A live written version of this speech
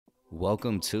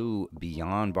Welcome to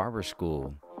Beyond Barber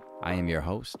School. I am your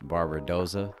host, Barber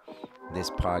Doza. This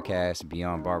podcast,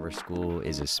 Beyond Barber School,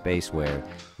 is a space where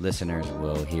listeners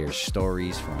will hear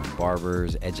stories from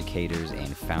barbers, educators, and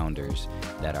founders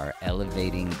that are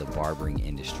elevating the barbering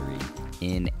industry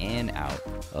in and out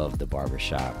of the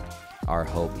barbershop. Our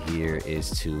hope here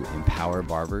is to empower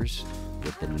barbers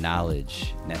with the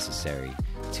knowledge necessary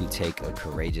to take a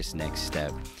courageous next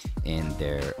step in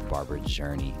their barber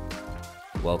journey.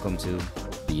 Welcome to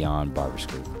Beyond Barber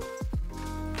School.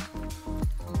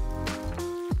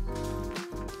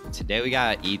 Today we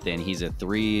got Ethan. He's a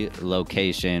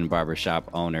 3-location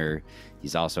barbershop owner.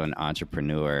 He's also an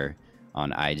entrepreneur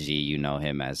on IG. You know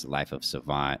him as Life of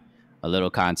Savant. A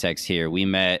little context here. We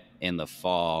met in the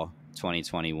fall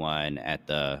 2021 at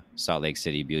the Salt Lake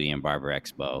City Beauty and Barber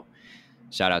Expo.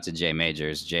 Shout out to Jay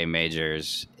Majors. Jay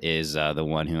Majors is the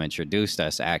one who introduced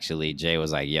us. Actually, Jay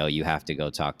was like, yo, you have to go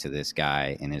talk to this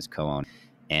guy and his co-owner.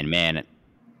 And man,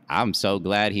 I'm so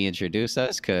glad he introduced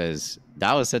us because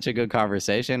that was such a good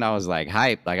conversation. I was like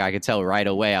hyped. Like I could tell right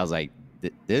away. I was like,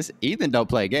 this Ethan don't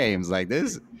play games. Like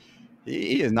this,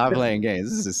 he is not playing games.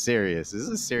 This is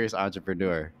a serious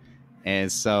entrepreneur. And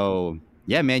so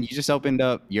yeah, man, you just opened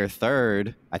up your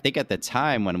third. I think at the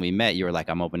time when we met, you were like,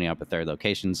 I'm opening up a third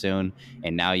location soon.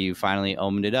 And now you finally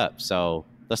opened it up. So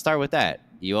let's start with that.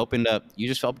 You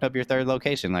just opened up your third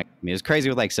location. Like, I mean, it's crazy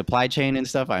with like supply chain and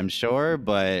stuff, I'm sure.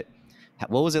 But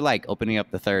what was it like opening up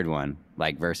the third one,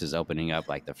 like versus opening up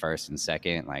like the first and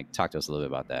second? Like, talk to us a little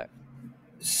bit about that.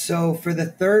 So for the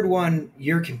third one,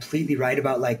 you're completely right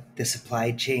about like the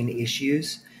supply chain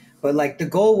issues. But like the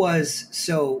goal was,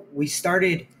 so we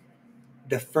started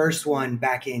the first one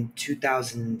back in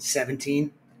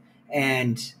 2017,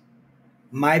 and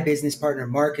my business partner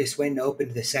Marcus went and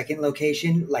opened the second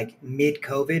location like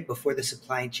mid-COVID, before the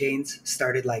supply chains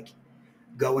started like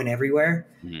going everywhere.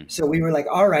 Mm-hmm. So we were like,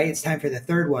 all right, it's time for the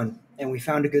third one, and we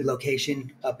found a good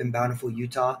location up in Bountiful,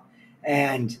 Utah.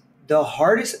 And the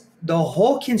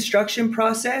whole construction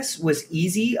process was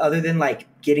easy, other than like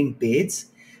getting bids,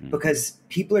 because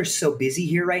people are so busy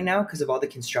here right now because of all the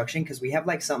construction, because we have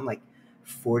like something like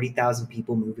 40,000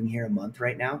 people moving here a month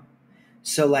right now.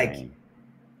 So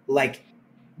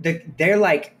they're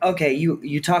like, okay,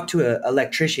 you talk to an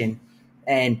electrician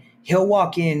and he'll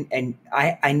walk in, and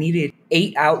I needed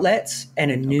 8 outlets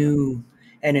and a new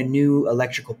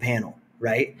electrical panel.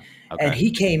 Right. Okay. And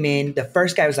he came in, the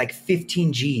first guy was like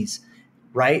 15 G's,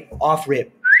 right? Off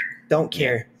rip. Don't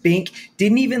care. Bink.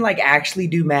 Didn't even like actually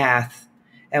do math,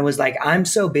 and was like, I'm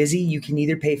so busy. You can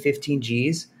either pay 15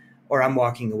 G's or I'm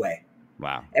walking away.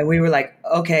 Wow. And we were like,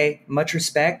 okay, much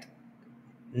respect,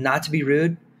 not to be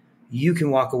rude, you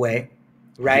can walk away.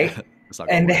 Right.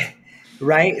 And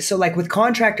right. So like with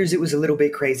contractors, it was a little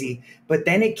bit crazy, but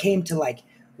then it came to like,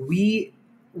 we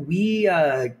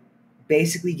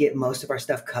basically get most of our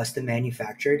stuff custom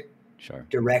manufactured,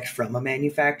 direct from a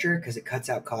manufacturer, because it cuts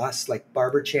out costs, like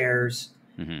barber chairs,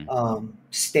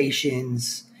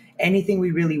 stations, anything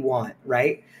we really want.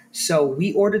 Right. So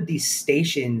we ordered these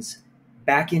stations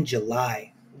back in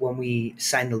July when we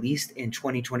signed the lease in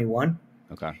 2021.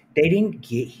 Okay. They didn't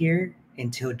get here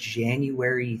until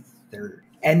January 3rd.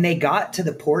 And they got to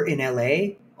the port in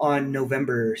LA on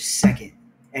November 2nd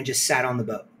and just sat on the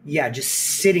boat. Yeah, just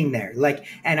sitting there. Like,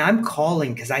 and I'm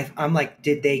calling because I'm like,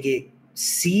 did they get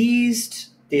seized?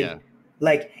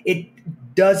 Like, it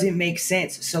doesn't make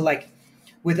sense. So like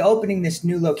with opening this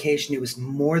new location, it was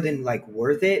more than like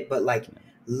worth it. But like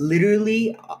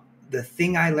literally the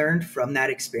thing I learned from that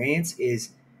experience is,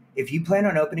 if you plan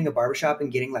on opening a barbershop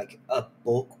and getting like a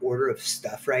bulk order of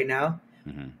stuff right now,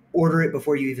 order it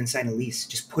before you even sign a lease.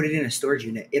 Just put it in a storage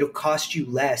unit. It'll cost you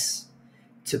less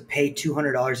to pay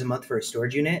 $200 a month for a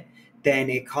storage unit than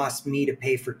it cost me to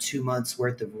pay for 2 months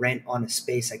worth of rent on a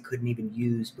space I couldn't even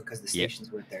use because the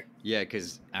stations weren't there. Yeah,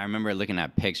 because I remember looking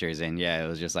at pictures, and it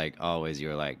was just like always, you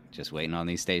were like just waiting on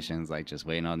these stations,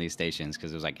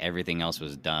 because it was like everything else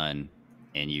was done.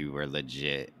 And you were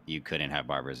legit, you couldn't have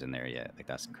barbers in there yet. Like,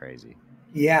 that's crazy.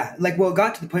 Yeah. Like, well, it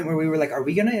got to the point where we were like, are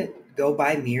we going to go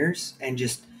buy mirrors and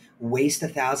just waste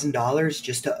 $1,000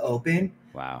 just to open?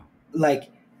 Wow.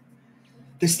 Like,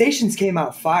 the stations came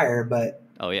out fire, but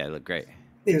oh yeah, it looked great.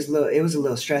 It was a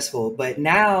little stressful. But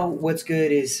now what's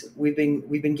good is we've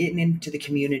been getting into the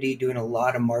community, doing a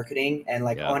lot of marketing, and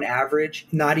like on average,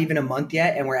 not even a month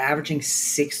yet, and we're averaging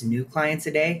 6 new clients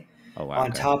a day. Oh wow.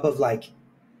 On top of like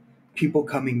people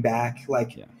coming back,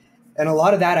 and a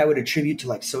lot of that I would attribute to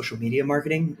like social media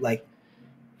marketing, like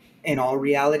in all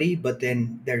reality. But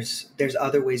then there's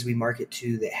other ways we market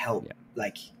too that help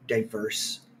like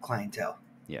diverse clientele.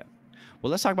 Yeah.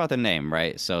 Well, let's talk about the name,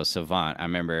 right? So Savant, I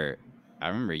remember I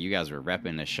remember you guys were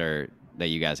repping the shirt that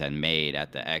you guys had made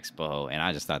at the expo, and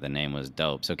I just thought the name was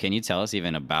dope. So can you tell us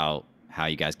even about how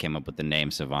you guys came up with the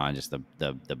name Savant, just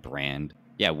the brand?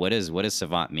 Yeah, what does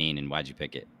Savant mean, and why'd you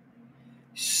pick it?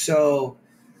 So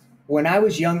when I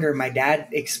was younger, my dad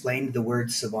explained the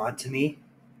word savant to me,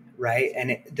 right?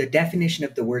 And the definition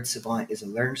of the word savant is a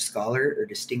learned scholar or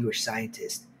distinguished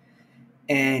scientist.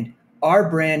 And our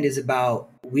brand is about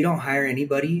we don't hire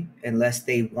anybody unless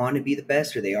they want to be the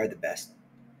best or they are the best.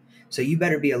 So you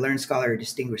better be a learned scholar or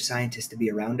distinguished scientist to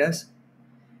be around us.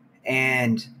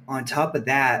 And on top of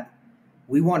that,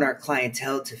 we want our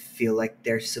clientele to feel like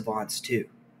they're savants too.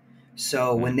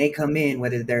 So when they come in,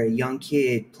 whether they're a young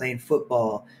kid playing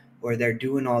football or they're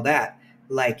doing all that,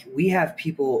 like we have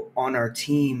people on our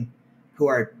team who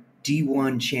are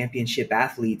D1 championship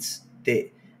athletes that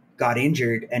got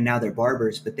injured and now they're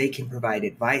barbers, but they can provide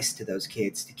advice to those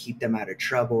kids to keep them out of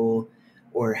trouble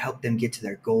or help them get to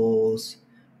their goals.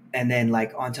 And then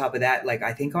like on top of that, like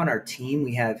I think on our team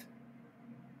we have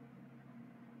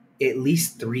at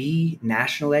least 3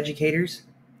 national educators.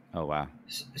 Oh wow.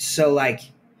 So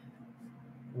like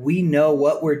we know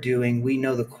what we're doing, we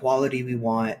know the quality we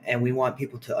want, and we want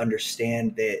people to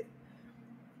understand that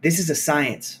this is a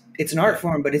science. It's an art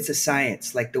form, but it's a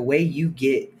science. Like the way you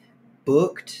get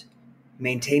booked,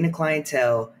 maintain a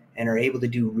clientele, and are able to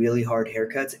do really hard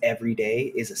haircuts every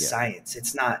day is a science.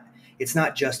 It's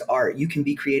not just art. You can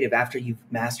be creative after you've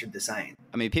mastered the science.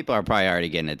 I mean, people are probably already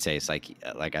getting a taste.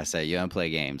 Like I said, you don't play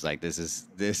games. Like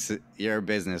you're a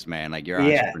businessman. Like you're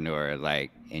an entrepreneur.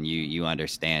 Like, and you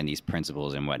understand these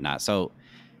principles and whatnot. So,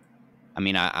 I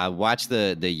mean, I watched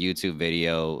the YouTube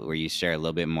video where you share a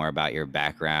little bit more about your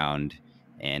background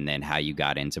and then how you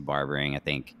got into barbering. I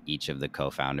think each of the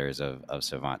co-founders of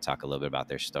Savant talk a little bit about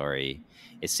their story.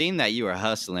 It seemed that you were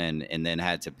hustling and then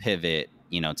had to pivot,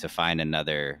 to find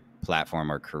another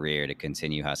platform or career to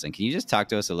continue hustling. Can you just talk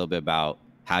to us a little bit about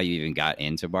how you even got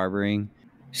into barbering?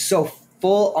 So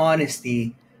full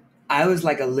honesty, I was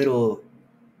like a little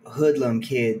hoodlum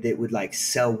kid that would like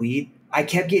sell weed. I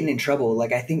kept getting in trouble.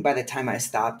 Like I think by the time I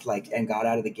stopped like and got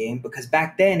out of the game, because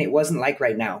back then it wasn't like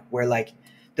right now where like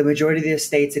the majority of the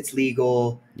states it's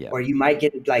legal, or you might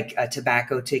get like a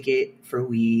tobacco ticket for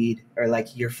weed or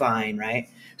like you're fine, right?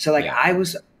 So like I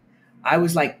was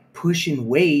like pushing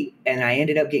weight and I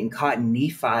ended up getting caught in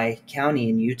Nephi County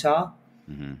in Utah.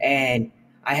 And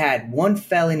I had 1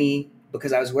 felony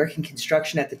because I was working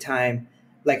construction at the time,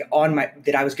 like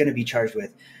that I was going to be charged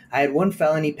with. I had 1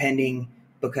 felony pending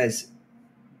because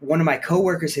one of my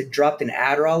coworkers had dropped an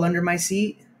Adderall under my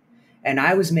seat, and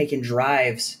I was making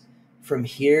drives from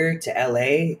here to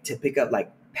LA to pick up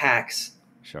like packs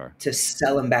to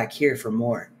sell them back here for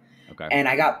more. Okay. And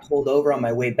I got pulled over on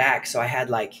my way back. So I had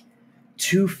like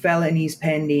 2 felonies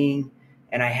pending,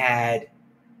 and I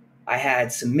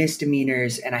had some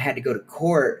misdemeanors, and I had to go to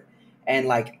court. And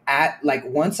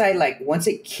once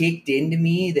it kicked into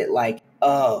me that like,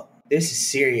 oh, this is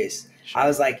serious. I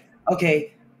was like,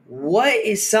 okay, what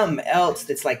is something else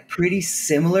that's like pretty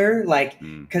similar? Like,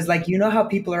 cause like, how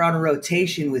people are on a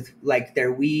rotation with like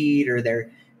their weed or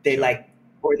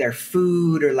or their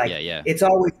food or like, it's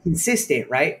always consistent.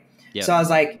 Right. Yep. So I was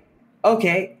like,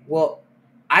 okay, well,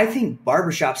 I think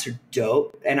barbershops are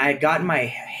dope. And I had gotten my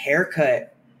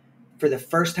haircut for the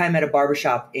first time at a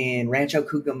barbershop in Rancho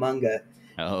Cucamonga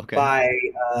by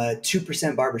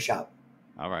 2% Barbershop.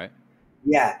 All right.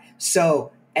 Yeah.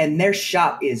 So, and their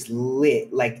shop is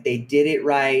lit. Like they did it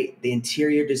right. The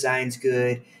interior design's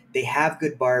good. They have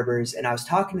good barbers. And I was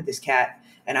talking to this cat,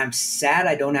 and I'm sad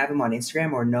I don't have him on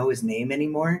Instagram or know his name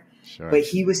anymore. Sure. But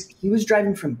he was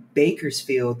driving from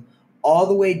Bakersfield all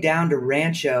the way down to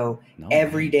Rancho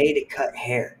every day to cut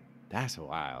hair. That's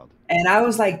wild. And I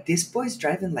was like, this boy's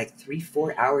driving like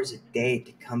 3-4 hours a day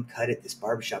to come cut at this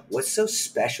barbershop. What's so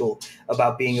special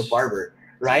about being a barber,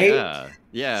 right? Yeah.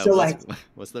 Yeah. So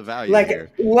what's the value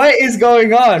here? What is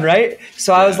going on, right?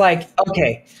 So I was like,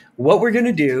 okay, what we're going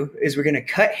to do is we're going to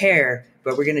cut hair,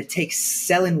 but we're going to take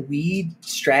selling weed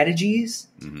strategies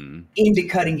into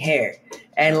cutting hair.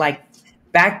 And like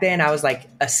back then I was like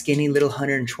a skinny little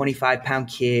 125-pound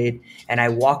kid, and I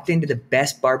walked into the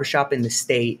best barbershop in the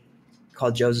state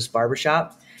called Joseph's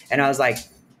Barbershop. And I was like,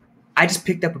 I just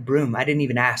picked up a broom. I didn't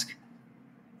even ask.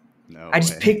 I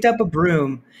just picked up a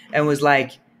broom and was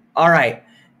like, all right,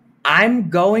 I'm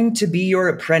going to be your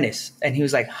apprentice. And he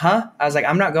was like, huh? I was like,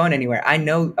 I'm not going anywhere. I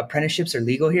know apprenticeships are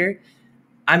legal here.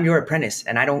 I'm your apprentice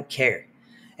and I don't care.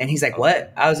 And he's like,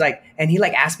 what? I was like, and he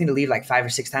like asked me to leave like 5 or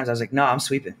 6 times. I was like, no, I'm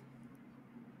sweeping.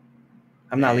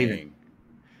 I'm not leaving.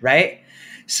 Right?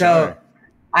 So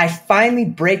I finally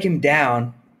break him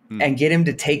down and get him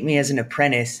to take me as an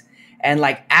apprentice. And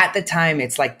like at the time,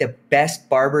 it's like the best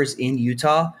barbers in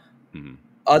Utah,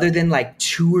 other than like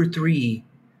 2 or 3,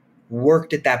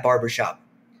 worked at that barbershop.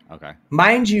 Okay.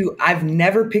 Mind you, I've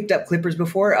never picked up clippers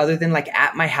before other than like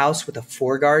at my house with a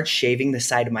 4-guard shaving the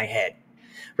side of my head.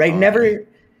 Right? Oh,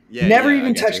 Never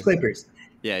even touched you. clippers.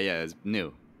 Yeah, it's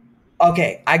new.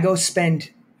 Okay, I go spend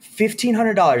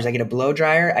 $1,500. I get a blow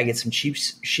dryer, I get some cheap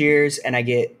shears, and I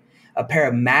get a pair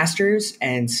of Masters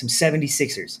and some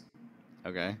 76ers.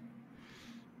 Okay.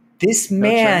 This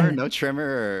man, no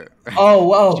trimmer or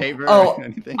oh, shaver or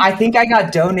anything. I think I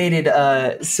got donated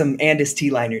some Andis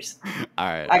T-liners. All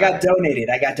right. I got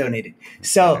donated.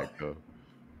 So okay, cool.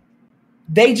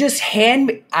 they just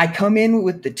I come in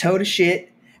with the tote of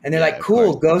shit, and they're like,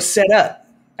 cool, go set up.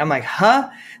 I'm like,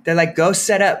 huh? They're like, go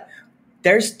set up.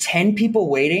 There's 10 people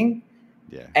waiting.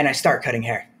 Yeah. And I start cutting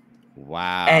hair.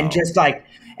 Wow. And just like,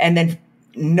 and then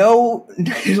no,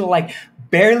 like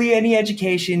barely any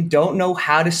education, don't know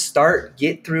how to start,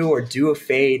 get through, or do a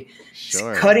fade.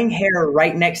 Sure. Cutting hair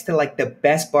right next to like the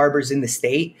best barbers in the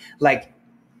state, like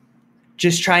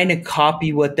just trying to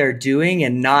copy what they're doing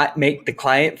and not make the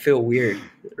client feel weird,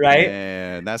 right?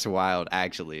 Man, that's wild,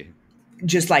 actually.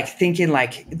 Just like thinking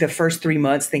like the first 3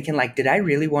 months, thinking like, did I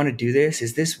really want to do this?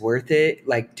 Is this worth it?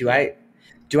 Like, do I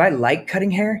like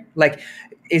cutting hair? Like,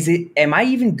 am I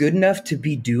even good enough to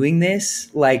be doing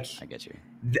this? Like, I get you.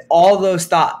 All those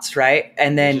thoughts, right?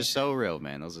 And then it's just so real,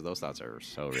 man. Those thoughts are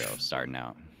so real starting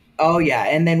out. Oh yeah.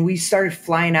 And then we started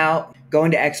flying out,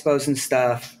 going to expos and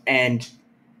stuff. And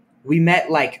we met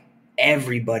like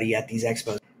everybody at these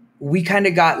expos. We kind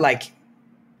of got like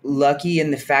lucky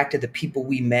in the fact that the people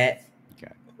we met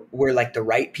were like the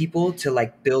right people to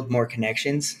like build more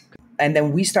connections. And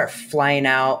then we start flying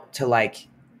out to like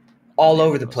all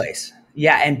over the place.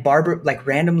 Yeah. And barber, like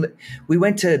randomly, we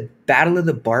went to Battle of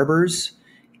the Barbers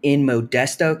in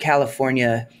Modesto,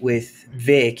 California with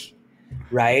Vic,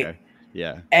 right? Okay.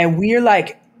 Yeah. And we're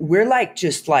like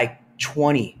just like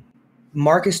 20.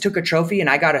 Marcus took a trophy and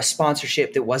I got a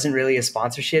sponsorship that wasn't really a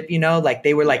sponsorship, you know? Like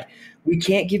they were like, we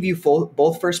can't give you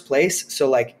both first place. So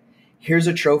like, here's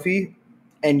a trophy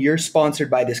and you're sponsored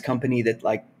by this company that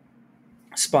like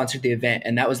sponsored the event.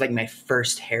 And that was like my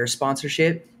first hair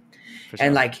sponsorship. Sure.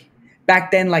 And like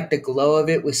back then, like the glow of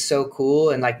it was so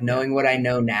cool. And like knowing what I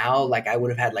know now, like I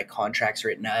would have had like contracts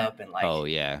written up and like, oh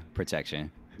yeah, protection.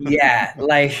 Yeah.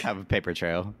 Like have a paper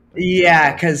trail.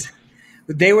 Yeah. Cause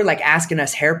they were like asking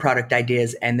us hair product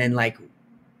ideas and then like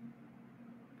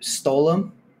stole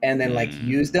them and then like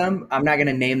used them. I'm not going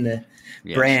to name the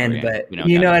brand, but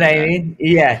you know what I mean?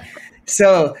 Yeah.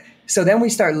 So then we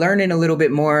start learning a little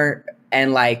bit more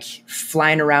and like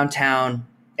flying around town,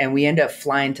 and we end up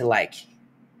flying to like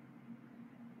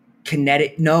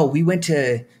Connecticut. No, we went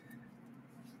to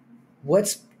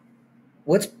what's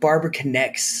Barber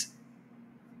Connect's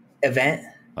event?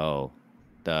 Oh,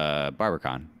 the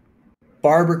BarberCon.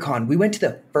 We went to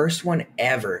the first one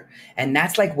ever, and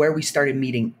that's like where we started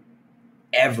meeting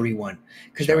everyone,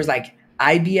 because there was like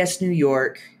IBS New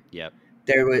York. Yep.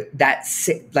 There was that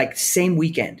like same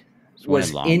weekend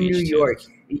was in New York.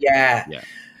 Yeah.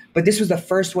 But this was the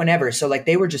first one ever, so like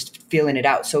they were just feeling it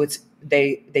out. So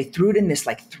they threw it in this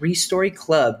like 3-story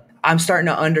club. I'm starting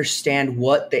to understand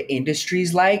what the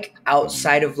industry's like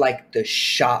outside of like the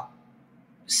shop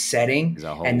setting. There's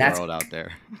a whole world out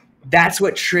there. That's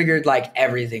what triggered like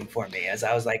everything for me, as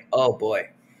I was like, oh boy.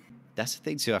 That's the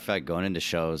thing too. I feel like going into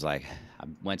shows, like I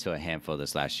went to a handful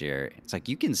this last year. It's like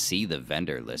you can see the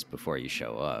vendor list before you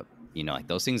show up. You know, like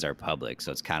those things are public.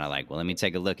 So it's kind of like, well, let me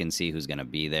take a look and see who's going to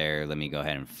be there. Let me go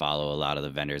ahead and follow a lot of the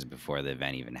vendors before the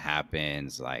event even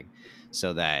happens. Like,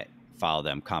 so that follow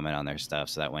them, comment on their stuff.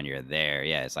 So that when you're there,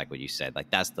 yeah, it's like what you said,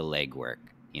 like that's the legwork,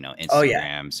 you know,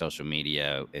 Instagram, social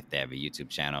media, if they have a YouTube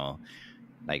channel,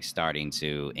 like starting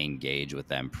to engage with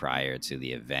them prior to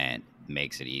the event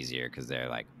makes it easier, because they're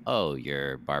like, oh,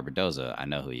 you're Barbadoza, I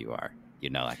know who you are, you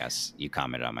know, like you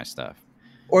commented on my stuff,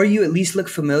 or you at least look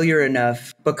familiar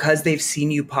enough because they've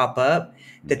seen you pop up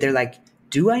that they're like,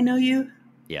 do I know you?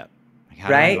 Yeah. Like,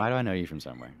 right. Why do I know you from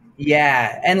somewhere?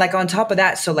 Yeah. And like on top of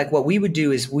that, so like what we would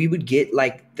do is we would get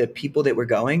like the people that were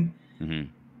going,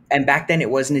 and back then it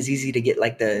wasn't as easy to get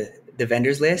like the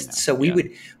vendors list. No. So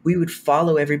we would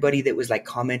follow everybody that was like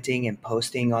commenting and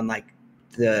posting on like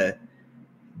the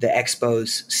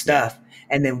expos stuff.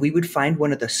 And then we would find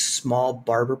one of the small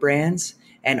barber brands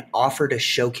and offer to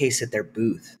showcase at their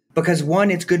booth, because one,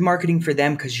 it's good marketing for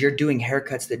them because you're doing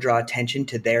haircuts that draw attention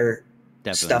to their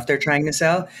stuff they're trying to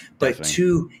sell. But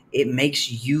two, it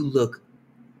makes you look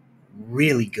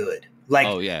really good. Like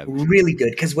really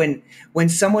good. Because when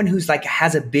someone who's like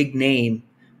has a big name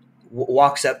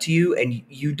walks up to you and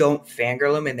you don't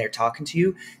fangirl them and they're talking to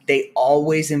you, they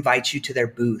always invite you to their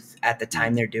booth at the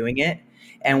time they're doing it.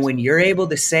 And when you're able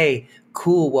to say,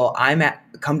 cool, well,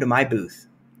 come to my booth,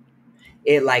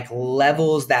 it like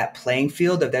levels that playing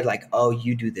field of they're like, oh,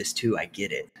 you do this too. I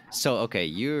get it. So, okay,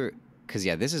 because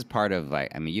yeah, this is part of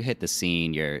like, I mean, you hit the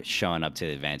scene, you're showing up to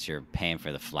the events, you're paying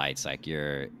for the flights, like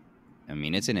I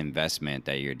mean, it's an investment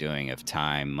that you're doing of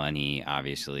time, money,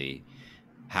 obviously.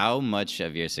 How much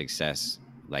of your success,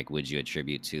 like, would you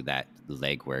attribute to that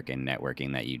legwork and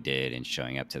networking that you did and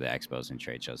showing up to the expos and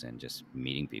trade shows and just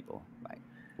meeting people? Like,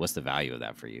 what's the value of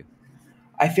that for you?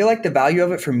 I feel like the value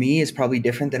of it for me is probably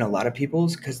different than a lot of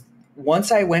people's, because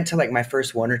once I went to like my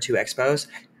first one or two expos,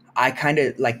 I kind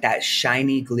of like that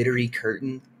shiny, glittery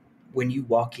curtain. When you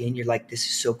walk in, you're like, this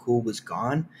is so cool, was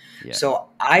gone. Yeah. So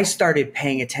I started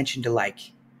paying attention to like,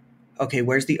 okay,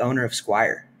 where's the owner of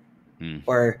Squire?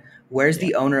 Or where's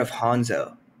the owner of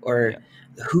Hanzo? Or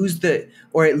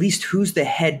or at least who's the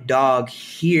head dog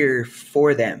here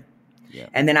for them? Yeah.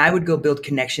 And then I would go build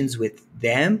connections with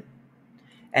them.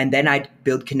 And then I'd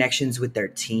build connections with their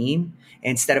team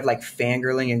instead of like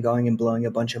fangirling and going and blowing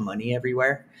a bunch of money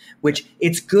everywhere, which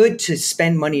it's good to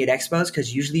spend money at expos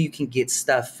because usually you can get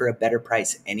stuff for a better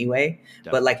price anyway.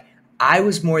 Definitely. But like I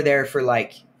was more there for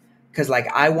like, because like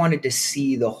I wanted to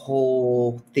see the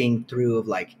whole thing through of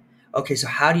like, okay, so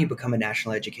how do you become a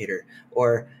national educator?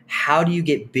 Or how do you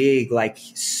get big like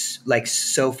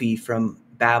Sophie from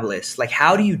Babyliss? Like,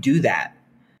 how do you do that?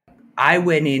 I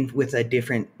went in with a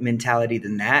different mentality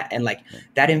than that. And like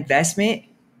that investment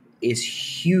is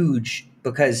huge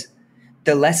because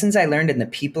the lessons I learned and the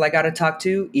people I got to talk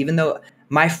to, even though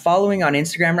my following on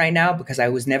Instagram right now, because I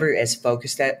was never as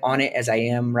focused on it as I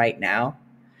am right now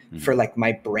for like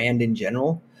my brand in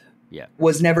general,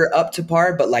 was never up to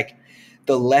par. But like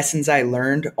the lessons I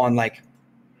learned on like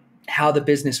how the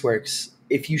business works,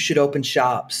 if you should open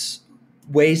shops,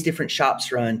 ways different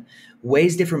shops run,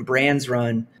 ways different brands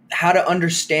run, how to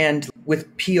understand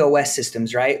with POS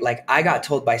systems, right? Like I got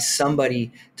told by somebody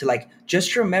to like,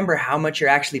 just remember how much you're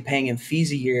actually paying in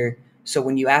fees a year. So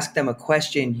when you ask them a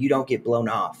question, you don't get blown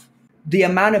off. The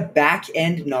amount of back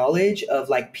end knowledge of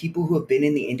like people who have been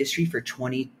in the industry for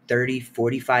 20, 30,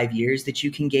 45 years that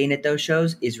you can gain at those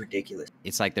shows is ridiculous.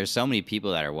 It's like there's so many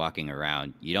people that are walking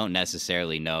around. You don't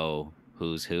necessarily know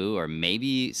who's who, or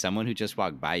maybe someone who just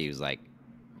walked by you is like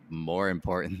more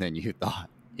important than you thought.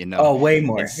 You know? Oh, way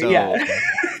more. So yeah.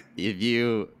 if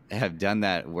you have done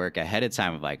that work ahead of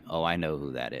time of like, oh, I know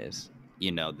who that is,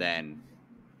 you know, then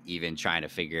even trying to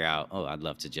figure out, oh, I'd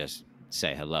love to just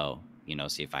say hello, you know,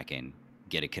 see if I can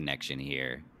get a connection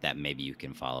here that maybe you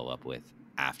can follow up with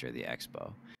after the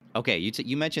expo. Okay.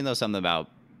 You mentioned though something about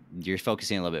you're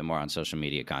focusing a little bit more on social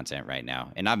media content right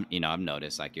now. And I've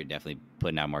noticed like you're definitely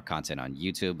putting out more content on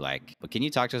YouTube. Like, but can you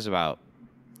talk to us about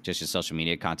just your social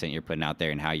media content you're putting out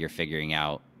there and how you're figuring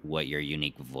out what your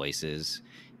unique voice is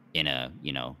in a,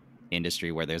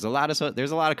 industry where there's a lot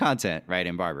of content, right,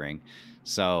 in barbering.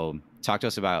 So talk to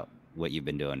us about what you've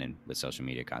been doing with social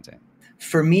media content.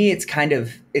 For me, it's kind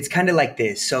of like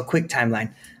this. So quick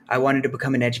timeline. I wanted to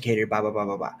become an educator, blah, blah, blah,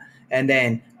 blah, blah. And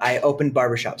then I opened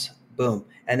barbershops, boom.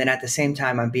 And then at the same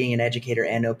time, I'm being an educator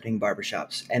and opening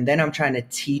barbershops. And then I'm trying to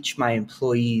teach my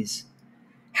employees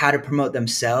how to promote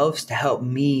themselves to help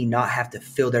me not have to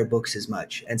fill their books as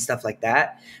much and stuff like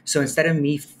that. So instead of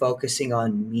me focusing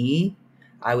on me,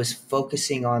 I was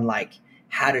focusing on like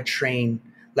how to train.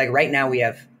 Like right now we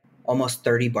have almost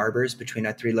 30 barbers between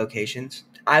our 3 locations.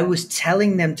 I was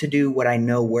telling them to do what I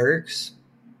know works,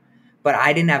 but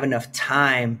I didn't have enough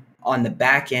time on the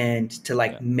back end to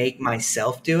like make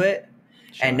myself do it.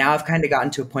 Sure. And now I've kind of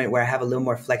gotten to a point where I have a little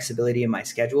more flexibility in my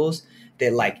schedules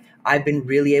that like I've been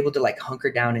really able to like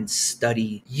hunker down and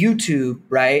study YouTube,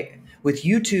 right? With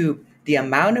YouTube, the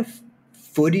amount of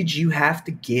footage you have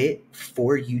to get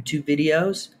for YouTube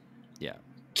videos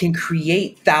can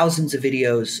create thousands of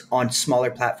videos on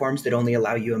smaller platforms that only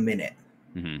allow you a minute.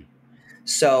 Mm-hmm.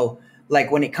 So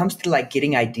like when it comes to like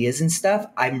getting ideas and stuff,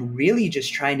 I'm really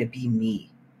just trying to be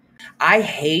me. I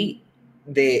hate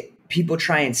that people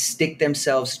try and stick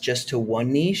themselves just to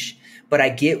one niche, but I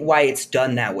get why it's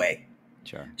done that way.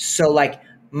 Sure. So like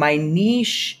my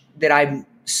niche that I'm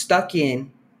stuck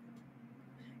in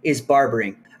is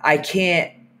barbering. I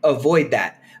can't avoid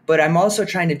that, but I'm also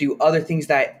trying to do other things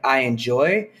that I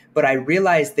enjoy. But I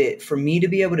realize that for me to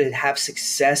be able to have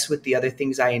success with the other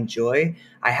things I enjoy,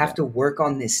 I have to work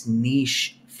on this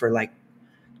niche for like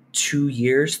 2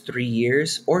 years, 3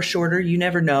 years, or shorter. You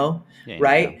never know,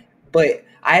 right? But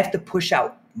I have to push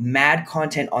out mad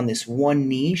content on this one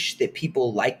niche that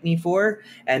people like me for,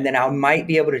 and then I might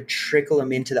be able to trickle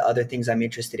them into the other things I'm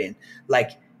interested in,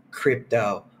 like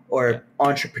crypto or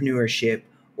entrepreneurship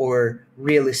or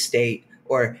real estate,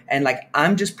 and like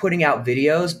I'm just putting out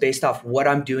videos based off what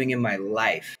I'm doing in my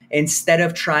life instead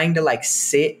of trying to like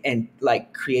sit and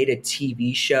like create a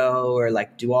TV show or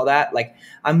like do all that. Like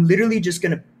I'm literally just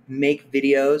going to make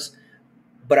videos,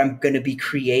 but I'm going to be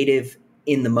creative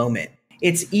in the moment.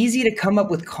 It's easy to come up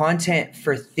with content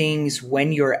for things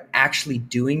when you're actually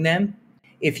doing them.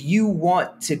 If you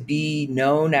want to be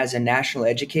known as a national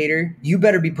educator, you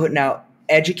better be putting out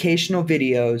educational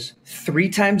videos 3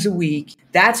 times a week.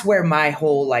 That's where my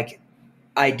whole like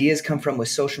ideas come from with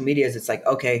social media. Is it's like,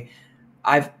 okay,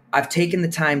 I've taken the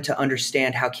time to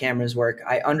understand how cameras work.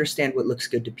 I understand what looks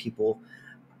good to people.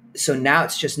 So now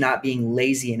it's just not being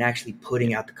lazy and actually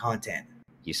putting out the content.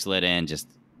 You slid in just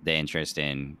the interest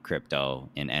in crypto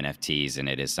and NFTs, and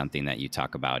it is something that you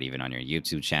talk about even on your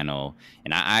YouTube channel.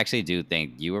 And I actually do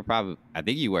think you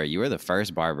were you were the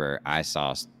first barber I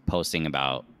saw posting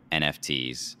about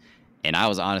NFTs. And I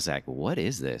was honestly like, what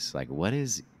is this? Like, what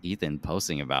is Ethan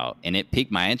posting about? And it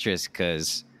piqued my interest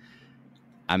because,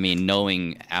 I mean,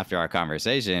 knowing after our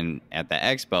conversation at the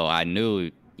expo, I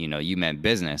knew, you meant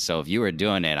business. So if you were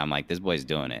doing it, I'm like, this boy's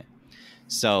doing it.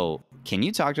 So can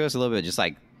you talk to us a little bit, just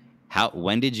like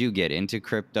when did you get into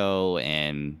crypto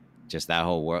and just that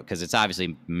whole world? Because it's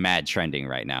obviously mad trending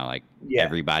right now. Like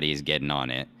everybody is getting on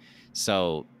it.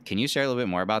 So can you share a little bit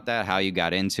more about that, how you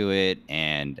got into it?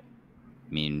 And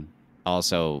I mean,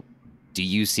 also, do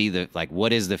you see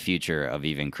what is the future of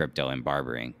even crypto and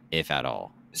barbering, if at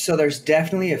all? So there's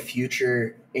definitely a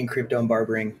future in crypto and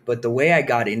barbering, but the way I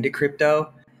got into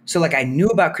crypto, so like I knew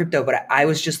about crypto, but I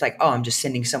was just like, oh, I'm just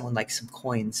sending someone like some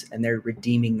coins and they're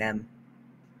redeeming them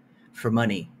for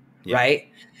money, right?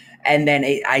 And then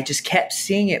I just kept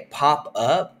seeing it pop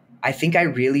up. I think I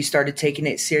really started taking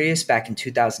it serious back in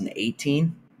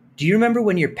 2018. Do you remember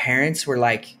when your parents were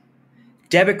like,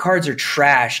 debit cards are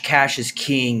trash, cash is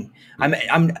king.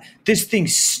 This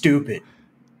thing's stupid,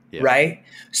 right?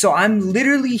 So I'm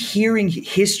literally hearing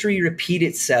history repeat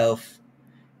itself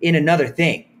in another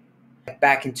thing.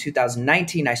 Back in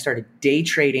 2019, I started day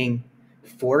trading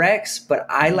Forex, but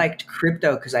I liked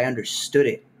crypto because I understood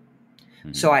it.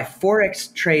 Mm-hmm. So I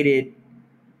Forex traded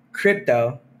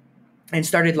crypto and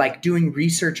started like doing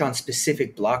research on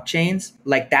specific blockchains.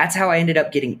 Like that's how I ended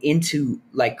up getting into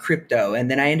like crypto. And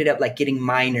then I ended up like getting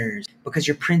miners because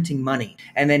you're printing money.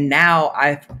 And then now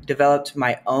I've developed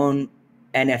my own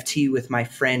NFT with my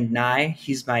friend Nye.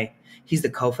 He's the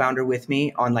co-founder with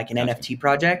me on like an NFT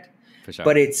project. For sure.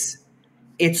 But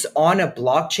it's on a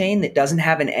blockchain that doesn't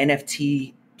have an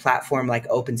NFT platform like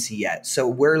OpenSea yet. So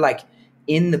we're like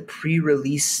in the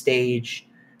pre-release stage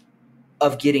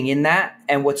of getting in that.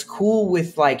 And what's cool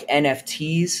with like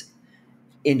NFTs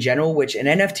in general, which an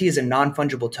NFT is a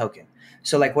non-fungible token.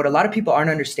 So like what a lot of people aren't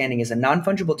understanding is a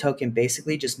non-fungible token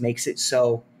basically just makes it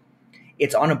so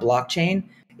it's on a blockchain.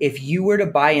 If you were to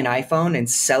buy an iPhone and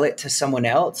sell it to someone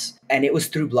else and it was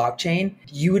through blockchain,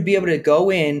 you would be able to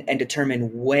go in and determine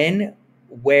when,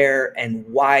 where, and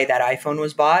why that iPhone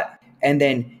was bought. And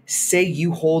then say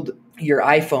you hold your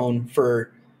iPhone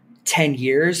for 10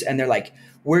 years and they're like,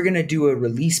 we're going to do a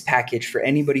release package for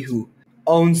anybody who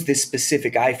owns this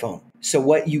specific iPhone. So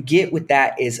what you get with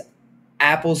that is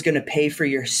Apple's going to pay for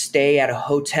your stay at a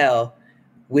hotel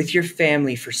with your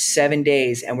family for 7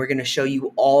 days, and we're going to show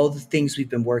you all the things we've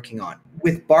been working on.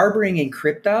 With barbering and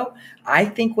crypto, I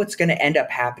think what's going to end up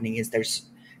happening is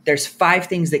there's 5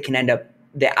 things that can end up,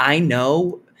 that I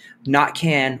know,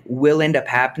 will end up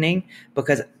happening,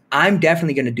 because I'm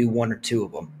definitely going to do 1 or 2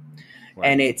 of them.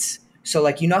 Right. And it's, so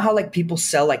like, you know how like people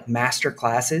sell like master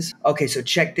classes? Okay, so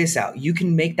check this out. You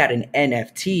can make that an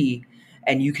NFT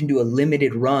and you can do a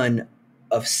limited run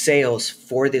of sales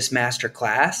for this master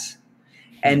class.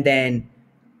 And then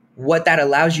what that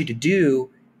allows you to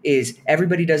do is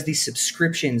everybody does these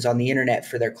subscriptions on the internet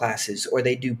for their classes, or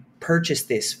they do purchase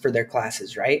this for their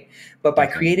classes, right? But by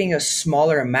creating a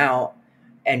smaller amount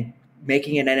and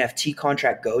making an NFT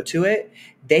contract go to it,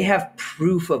 they have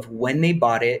proof of when they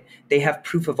bought it. They have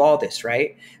proof of all this,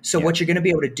 right? So what you're going to be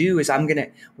able to do is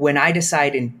when I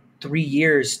decide in 3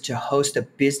 years to host a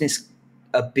business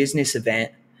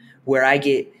event where I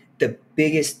get the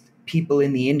biggest people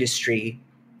in the industry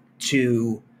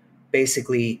to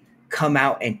basically come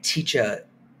out and teach a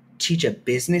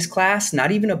business class,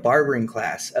 not even a barbering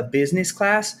class, a business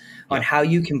class on how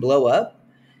you can blow up.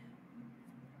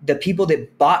 The people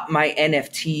that bought my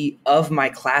NFT of my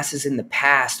classes in the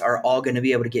past are all going to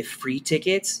be able to get free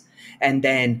tickets. And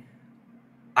then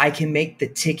I can make the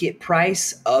ticket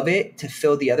price of it to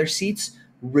fill the other seats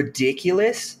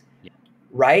ridiculous, Yeah,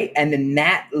 right? And then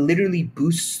that literally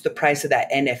boosts the price of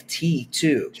that NFT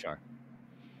too. sure.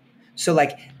 So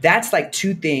like that's like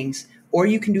two things. Or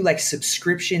you can do like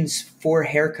subscriptions for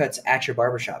haircuts at your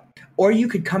barbershop. Or you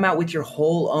could come out with your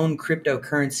whole own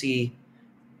cryptocurrency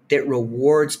that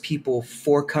rewards people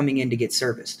for coming in to get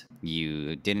serviced.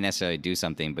 You didn't necessarily do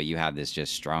something, but you have this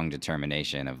just strong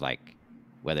determination of like,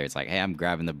 whether it's like, hey, I'm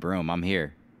grabbing the broom, I'm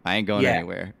here, I ain't going Yeah.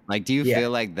 anywhere. Like, do you Yeah. feel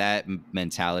like that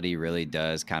mentality really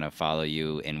does kind of follow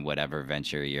you in whatever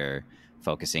venture you're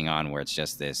focusing on, where it's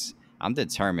just this, I'm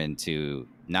determined to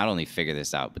not only figure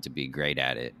this out, but to be great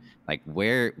at it? Like,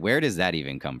 where does that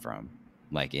even come from?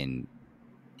 Like in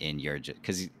your,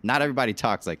 because not everybody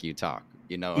talks like you talk,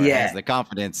 or has Yeah. the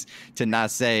confidence to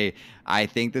not say, I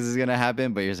think this is gonna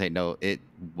happen, but you're saying, no,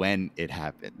 when it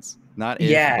happens, not if,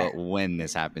 Yeah. but when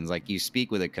this happens. Like, you speak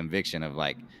with a conviction of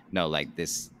like, no, like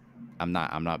this, I'm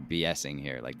not BSing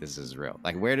here. Like, this is real.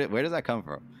 Like, where does that come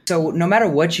from? So no matter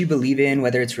what you believe in,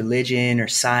 whether it's religion or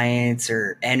science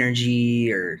or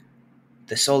energy or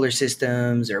the solar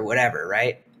systems or whatever,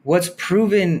 right? What's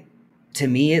proven to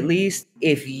me, at least,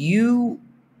 if you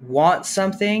want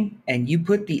something and you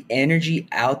put the energy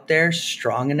out there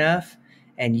strong enough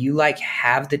and you like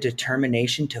have the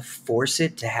determination to force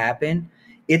it to happen,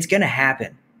 it's going to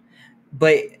happen.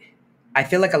 But I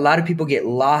feel like a lot of people get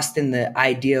lost in the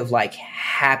idea of like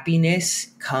happiness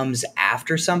comes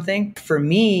after something. For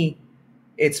me,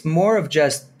 it's more of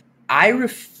just, I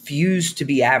refuse to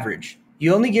be average.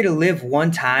 You only get to live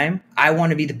one time. I want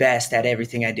to be the best at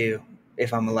everything I do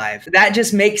if I'm alive. That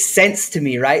just makes sense to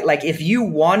me, right? Like if you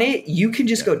want it, you can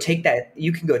just Yeah. go take that.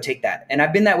 You can go take that. And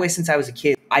I've been that way since I was a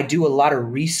kid. I do a lot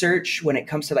of research when it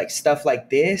comes to like stuff like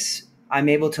this. I'm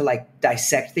able to like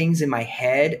dissect things in my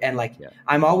head, and like Yeah.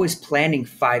 I'm always planning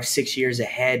 5-6 years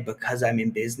ahead because I'm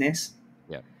in business.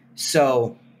 Yeah.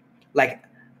 So like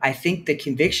I think the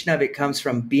conviction of it comes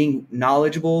from being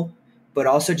knowledgeable, but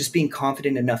also just being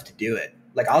confident enough to do it.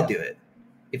 Like I'll Yeah. do it.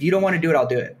 If you don't want to do it, I'll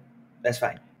do it. That's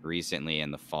fine. Recently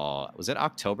in the fall, was it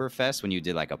Oktoberfest when you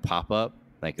did like a pop-up?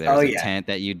 Like, there Oh was a yeah. tent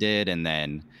that you did, and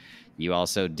then you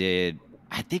also did,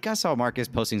 I think I saw Marcus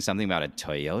posting something about a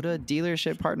Toyota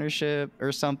dealership partnership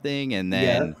or something, and Yeah.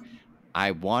 then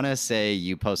I want to say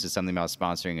you posted something about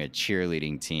sponsoring a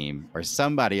cheerleading team, or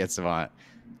somebody at Savant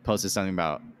posted something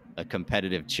about a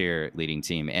competitive cheerleading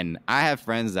team. And I have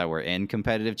friends that were in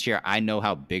competitive cheer. I know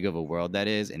how big of a world that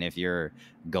is. And if you're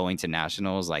going to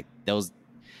nationals, like those,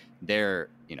 they're,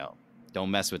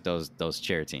 don't mess with those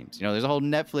cheer teams. There's a whole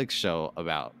Netflix show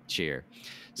about cheer.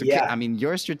 So, I Yeah. mean,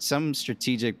 some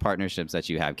strategic partnerships that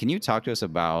you have. Can you talk to us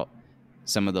about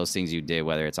some of those things you did,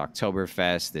 whether it's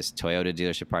Oktoberfest, this Toyota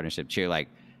dealership partnership, cheer? Like,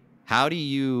 how do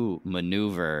you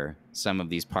maneuver some of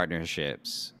these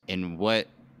partnerships, and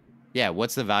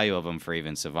what's the value of them for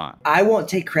even Savant? I won't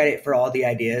take credit for all the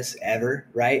ideas ever,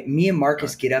 right? Me and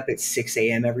Marcus Sure. get up at 6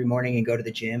 a.m. every morning and go to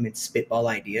the gym and spitball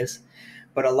ideas.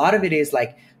 But a lot of it is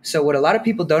like, so what a lot of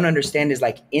people don't understand is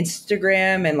like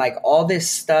Instagram and like all this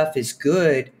stuff is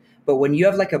good. But when you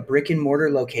have like a brick and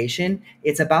mortar location,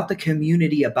 it's about the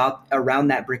community about around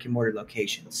that brick and mortar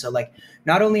location. So like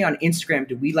not only on Instagram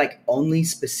do we like only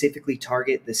specifically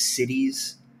target the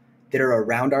cities that are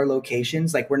around our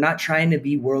locations. Like we're not trying to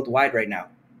be worldwide right now.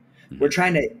 We're Mm-hmm.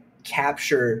 trying to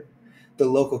capture the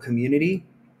local community.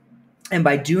 And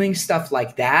by doing stuff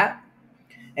like that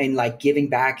and like giving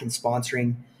back and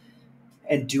sponsoring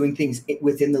and doing things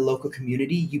within the local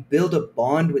community, you build a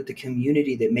bond with the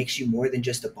community that makes you more than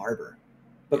just a barber.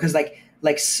 Because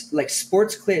like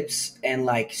sports clips and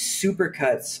like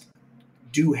supercuts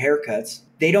do haircuts.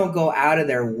 They don't go out of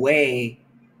their way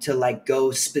to like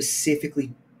go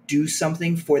specifically do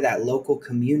something for that local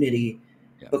community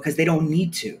Yeah. because they don't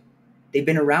need to. They've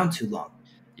been around too long,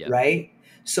 Yeah. right?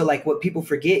 So like what people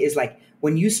forget is like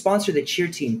when you sponsor the cheer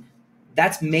team,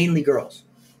 that's mainly girls.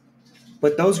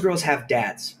 But those girls have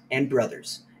dads and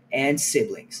brothers and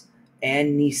siblings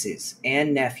and nieces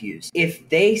and nephews. If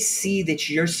they see that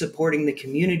you're supporting the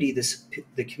community,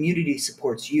 the community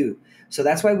supports you. So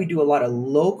that's why we do a lot of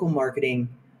local marketing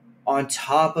on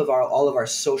top of all of our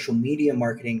social media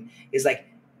marketing. Is like,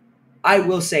 I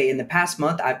will say in the past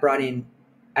month, I brought in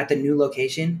at the new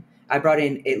location, I brought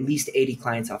in at least 80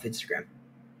 clients off Instagram.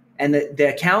 And the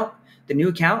new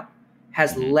account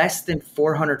has Mm-hmm. less than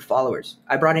 400 followers.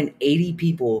 I brought in 80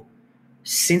 people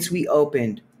since we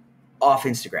opened off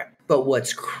Instagram. But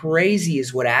what's crazy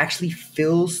is what actually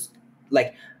fills,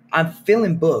 like I'm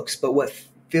filling books, but what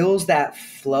fills that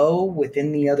flow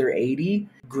within the other 80,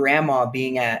 grandma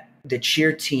being at the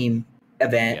cheer team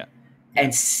event, Yeah.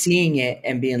 and seeing it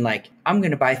and being like, I'm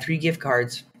going to buy 3 gift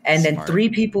cards. And then Smart. 3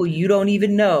 people you don't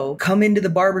even know come into the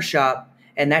barbershop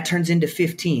and that turns into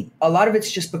 15. A lot of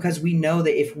it's just because we know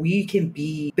that if we can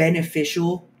be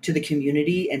beneficial to the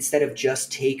community instead of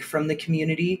just take from the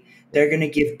community, they're going to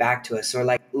give back to us. Or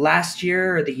like last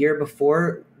year or the year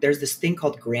before, there's this thing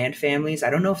called grand families. I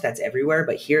don't know if that's everywhere,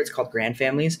 but here it's called grand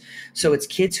families. So it's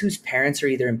kids whose parents are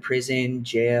either in prison,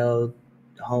 jail,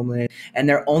 homeless, and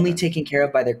they're only taken care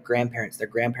of by their grandparents. Their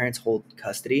grandparents hold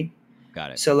custody.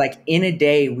 Got it. So like in a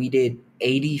day, we did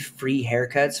 80 free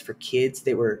haircuts for kids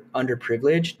that were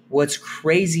underprivileged. What's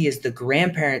crazy is the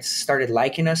grandparents started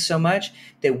liking us so much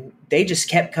that they just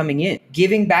kept coming in,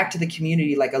 giving back to the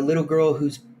community. Like a little girl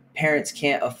whose parents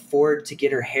can't afford to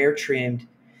get her hair trimmed,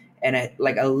 and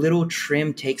a little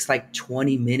trim takes like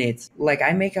 20 minutes. Like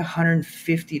I make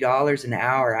 $150 an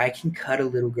hour. I can cut a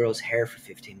little girl's hair for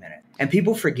 15 minutes. And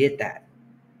people forget that.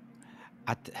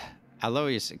 I love what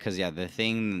you're saying, because the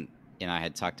thing, I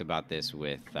had talked about this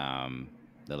with the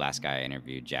last guy I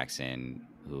interviewed, Jackson,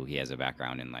 who he has a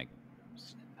background in like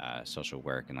social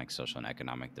work and like social and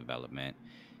economic development.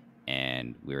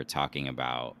 And we were talking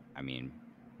about,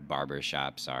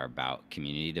 barbershops are about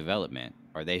community development,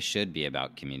 or they should be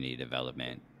about community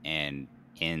development. And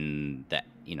in that,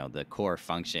 the core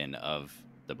function of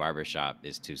the barbershop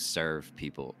is to serve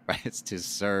people, right? It's to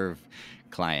serve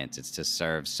clients. It's to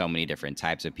serve so many different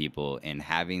types of people, and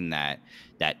having that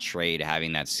trade,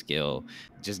 having that skill,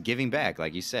 just giving back.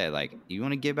 Like you said, like you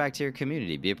want to give back to your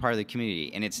community, be a part of the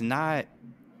community. And it's not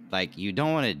like you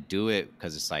don't want to do it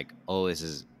because it's like, oh, this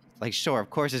is like, sure, of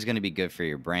course it's going to be good for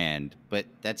your brand, but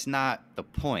that's not the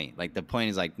point. Like the point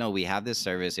is like, no, we have this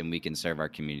service and we can serve our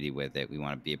community with it. We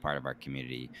want to be a part of our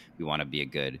community. We want to be a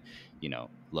good,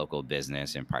 local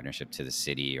business in partnership to the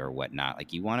city or whatnot.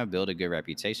 Like you want to build a good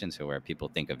reputation to where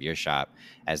people think of your shop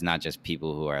as not just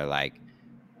people who are like,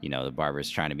 the barbers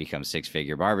trying to become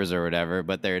 6-figure barbers or whatever,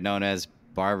 but they're known as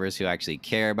barbers who actually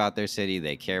care about their city.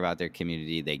 They care about their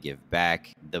community. They give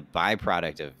back. The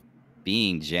byproduct of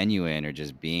being genuine or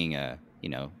just being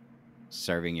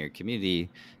serving your community,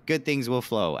 good things will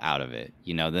flow out of it.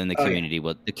 Then the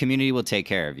community will take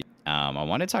care of you. I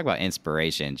want to talk about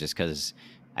inspiration, just because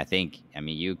I think,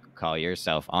 you call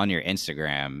yourself on your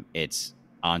Instagram, it's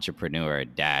entrepreneur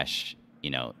dash,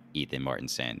 Ethan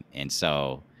Mortenson. And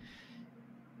so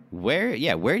where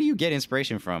do you get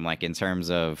inspiration from? Like in terms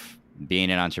of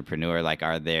being an entrepreneur, like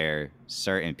are there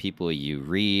certain people you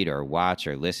read or watch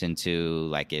or listen to?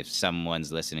 Like if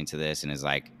someone's listening to this and is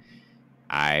like,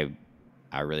 I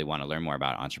really want to learn more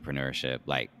about entrepreneurship,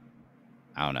 like,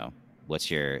 I don't know,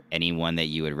 anyone that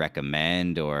you would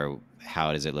recommend, or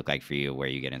how does it look like for you where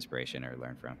you get inspiration or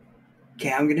learn from?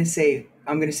 Okay, I'm gonna say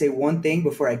one thing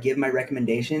before I give my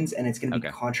recommendations, and it's gonna be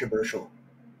controversial.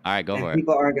 All right, go for it.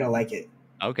 People aren't gonna like it.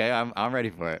 Okay, I'm ready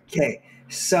for it. Okay,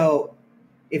 so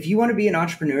if you want to be an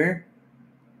entrepreneur,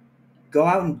 go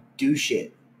out and do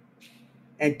shit,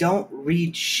 and don't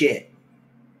read shit.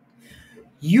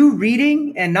 You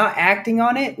reading and not acting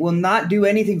on it will not do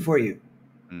anything for you.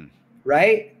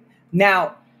 Right?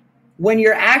 Now, when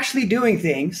you're actually doing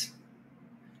things,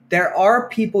 there are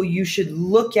people you should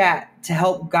look at to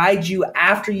help guide you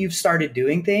after you've started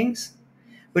doing things.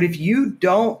 But if you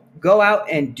don't go out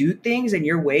and do things and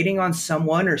you're waiting on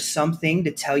someone or something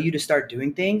to tell you to start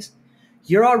doing things,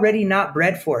 you're already not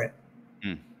bred for it.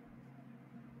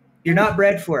 You're not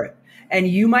bred for it. And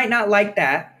you might not like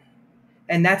that,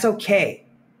 and that's okay.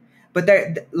 But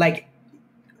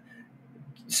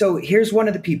so here's one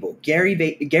of the people, Gary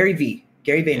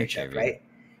Vaynerchuk, right?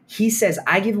 He says,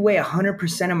 I give away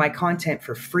 100% of my content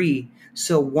for free,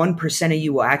 so 1% of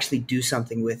you will actually do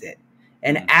something with it.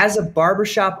 And as a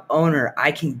barbershop owner,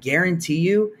 I can guarantee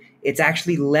you it's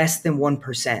actually less than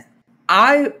 1%.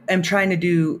 I am trying to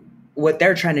do what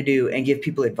they're trying to do and give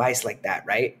people advice like that,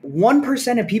 right?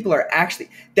 1% of people are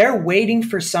they're waiting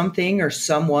for something or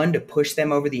someone to push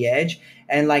them over the edge.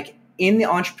 And like in the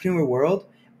entrepreneur world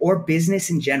or business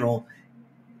in general,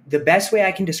 the best way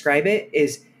I can describe it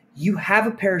is you have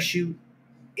a parachute,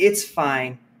 it's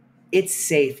fine, it's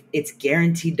safe, it's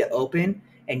guaranteed to open,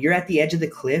 and you're at the edge of the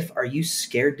cliff. Are you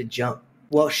scared to jump?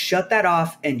 Well, shut that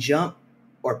off and jump,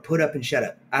 or put up and shut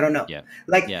up. I don't know.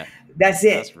 That's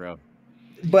it. That's real.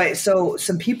 But so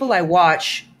some people I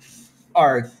watch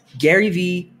are Gary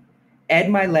Vee, Ed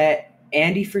Milet,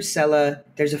 Andy Frisella.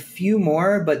 There's a few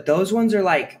more, but those ones are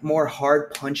like more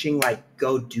hard punching, like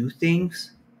go do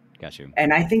things. Got you.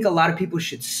 And I think a lot of people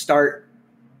should start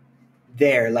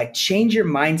there. Like change your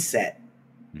mindset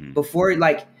before,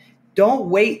 like don't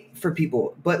wait for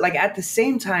people. But like at the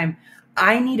same time,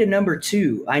 I need a number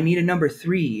 2. I need a number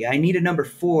 3. I need a number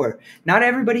 4. Not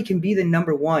everybody can be the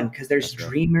number 1 because there's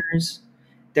dreamers.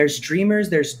 There's dreamers,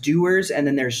 there's doers, and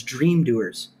then there's dream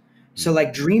doers. So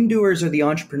like dream doers are the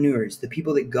entrepreneurs, the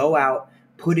people that go out,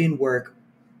 put in work.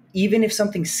 Even if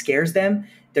something scares them,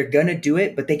 they're going to do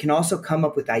it, but they can also come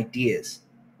up with ideas,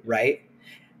 right?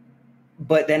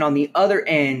 But then on the other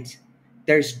end,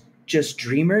 there's just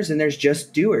dreamers and there's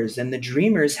just doers. And the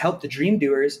dreamers help the dream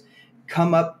doers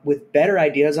come up with better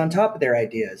ideas on top of their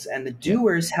ideas. And the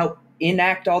doers help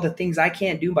enact all the things I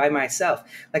can't do by myself.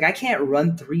 Like I can't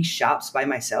run 3 shops by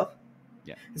myself.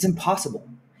 Yeah. It's impossible.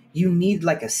 You need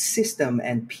like a system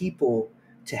and people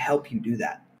to help you do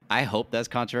that. I hope that's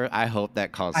controversial. I hope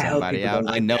that called somebody out.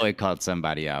 I know it called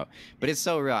somebody out, but it's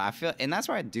so real. I feel, and that's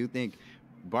why I do think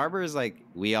barbers, like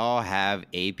we all have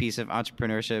a piece of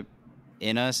entrepreneurship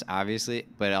in us, obviously,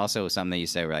 but also something that you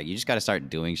said, where like, you just got to start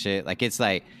doing shit. Like it's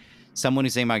like someone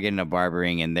who's thinking about getting a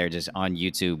barbering and they're just on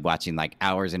YouTube watching like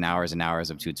hours and hours and hours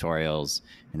of tutorials.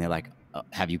 And they're like, oh,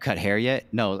 have you cut hair yet?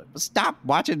 No, stop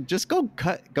watching. Just go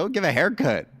give a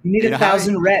haircut. You need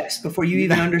 1,000 reps before you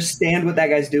even understand what that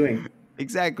guy's doing.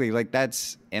 Exactly. Like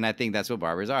that's, and I think that's what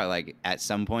barbers are. Like at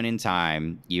some point in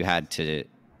time, you had to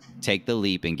take the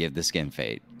leap and give the skin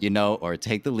fade, you know, or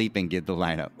take the leap and give the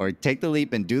lineup, or take the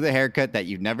leap and do the haircut that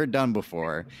you've never done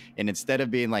before. And instead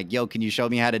of being like, yo, can you show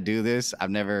me how to do this?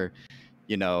 I've never,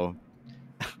 you know,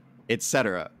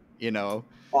 etc. You know,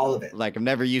 all of it. Like I've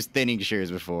never used thinning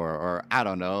shears before, or I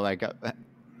don't know, like,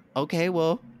 okay,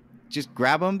 well, just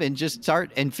grab them and just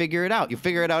start and figure it out. You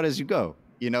figure it out as you go.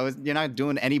 You know, you're not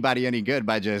doing anybody any good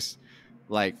by just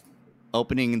like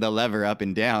opening the lever up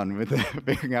and down with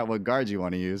figuring out what guards you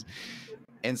want to use.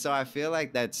 And so I feel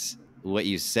like that's what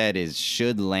you said is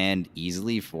should land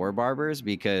easily for barbers,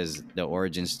 because the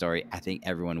origin story, I think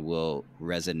everyone will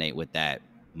resonate with that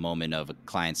moment of a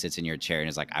client sits in your chair and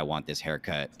is like, I want this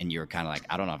haircut. And you're kind of like,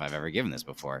 I don't know if I've ever given this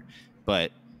before,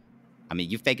 but I mean,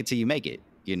 you fake it till you make it,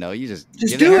 you know, you just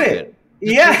do it.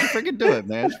 Just freaking do it,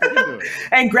 man. Freaking do it.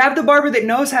 And grab the barber that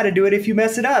knows how to do it if you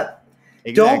mess it up.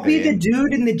 Exactly. Don't be the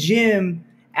dude in the gym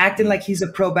acting like he's a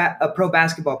pro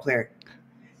basketball player.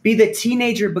 Be the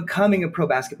teenager becoming a pro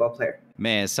basketball player.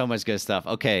 Man, so much good stuff.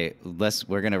 Okay,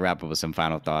 we're gonna wrap up with some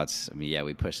final thoughts. I mean, yeah,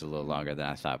 we pushed a little longer than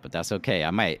I thought, but that's okay.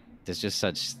 There's just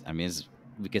such. I mean,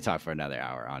 we could talk for another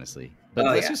hour, honestly. But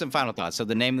let's do some final thoughts. So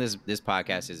the name of this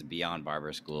podcast is Beyond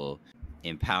Barber School,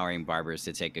 empowering barbers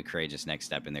to take a courageous next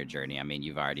step in their journey. I mean,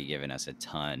 you've already given us a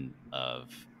ton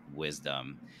of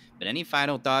wisdom, but any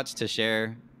final thoughts to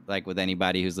share, like with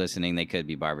anybody who's listening? They could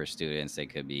be barber students, they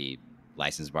could be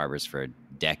licensed barbers for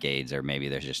decades, or maybe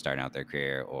they're just starting out their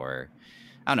career, or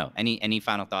I don't know. Any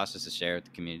final thoughts just to share with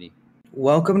the community?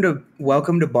 Welcome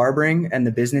to barbering and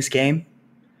the business game.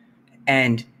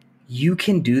 And you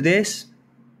can do this.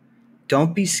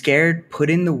 Don't be scared.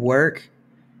 Put in the work,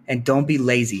 and don't be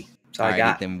lazy. So I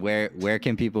got. Ethan, where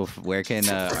can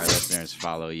our listeners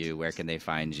follow you? Where can they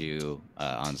find you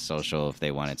on social if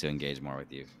they wanted to engage more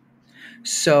with you?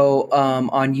 So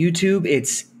on YouTube,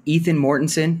 it's Ethan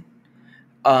Mortenson.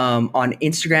 On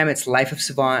Instagram, it's Life of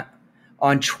Savant.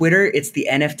 On Twitter, it's the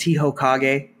NFT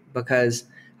Hokage, because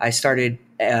I started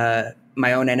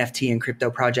my own NFT and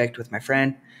crypto project with my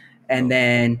friend. And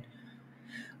then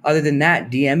other than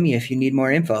that, DM me if you need more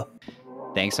info.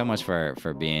 Thanks so much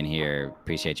for being here.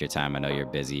 Appreciate your time. I know you're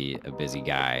a busy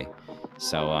guy.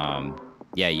 So,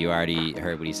 yeah, you already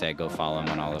heard what he said. Go follow him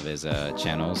on all of his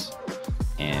channels,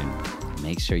 and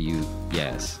make sure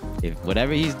if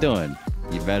whatever he's doing,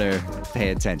 you better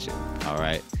pay attention. All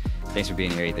right. Thanks for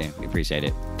being here, Ethan. We appreciate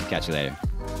it. Catch you later.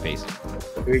 Peace.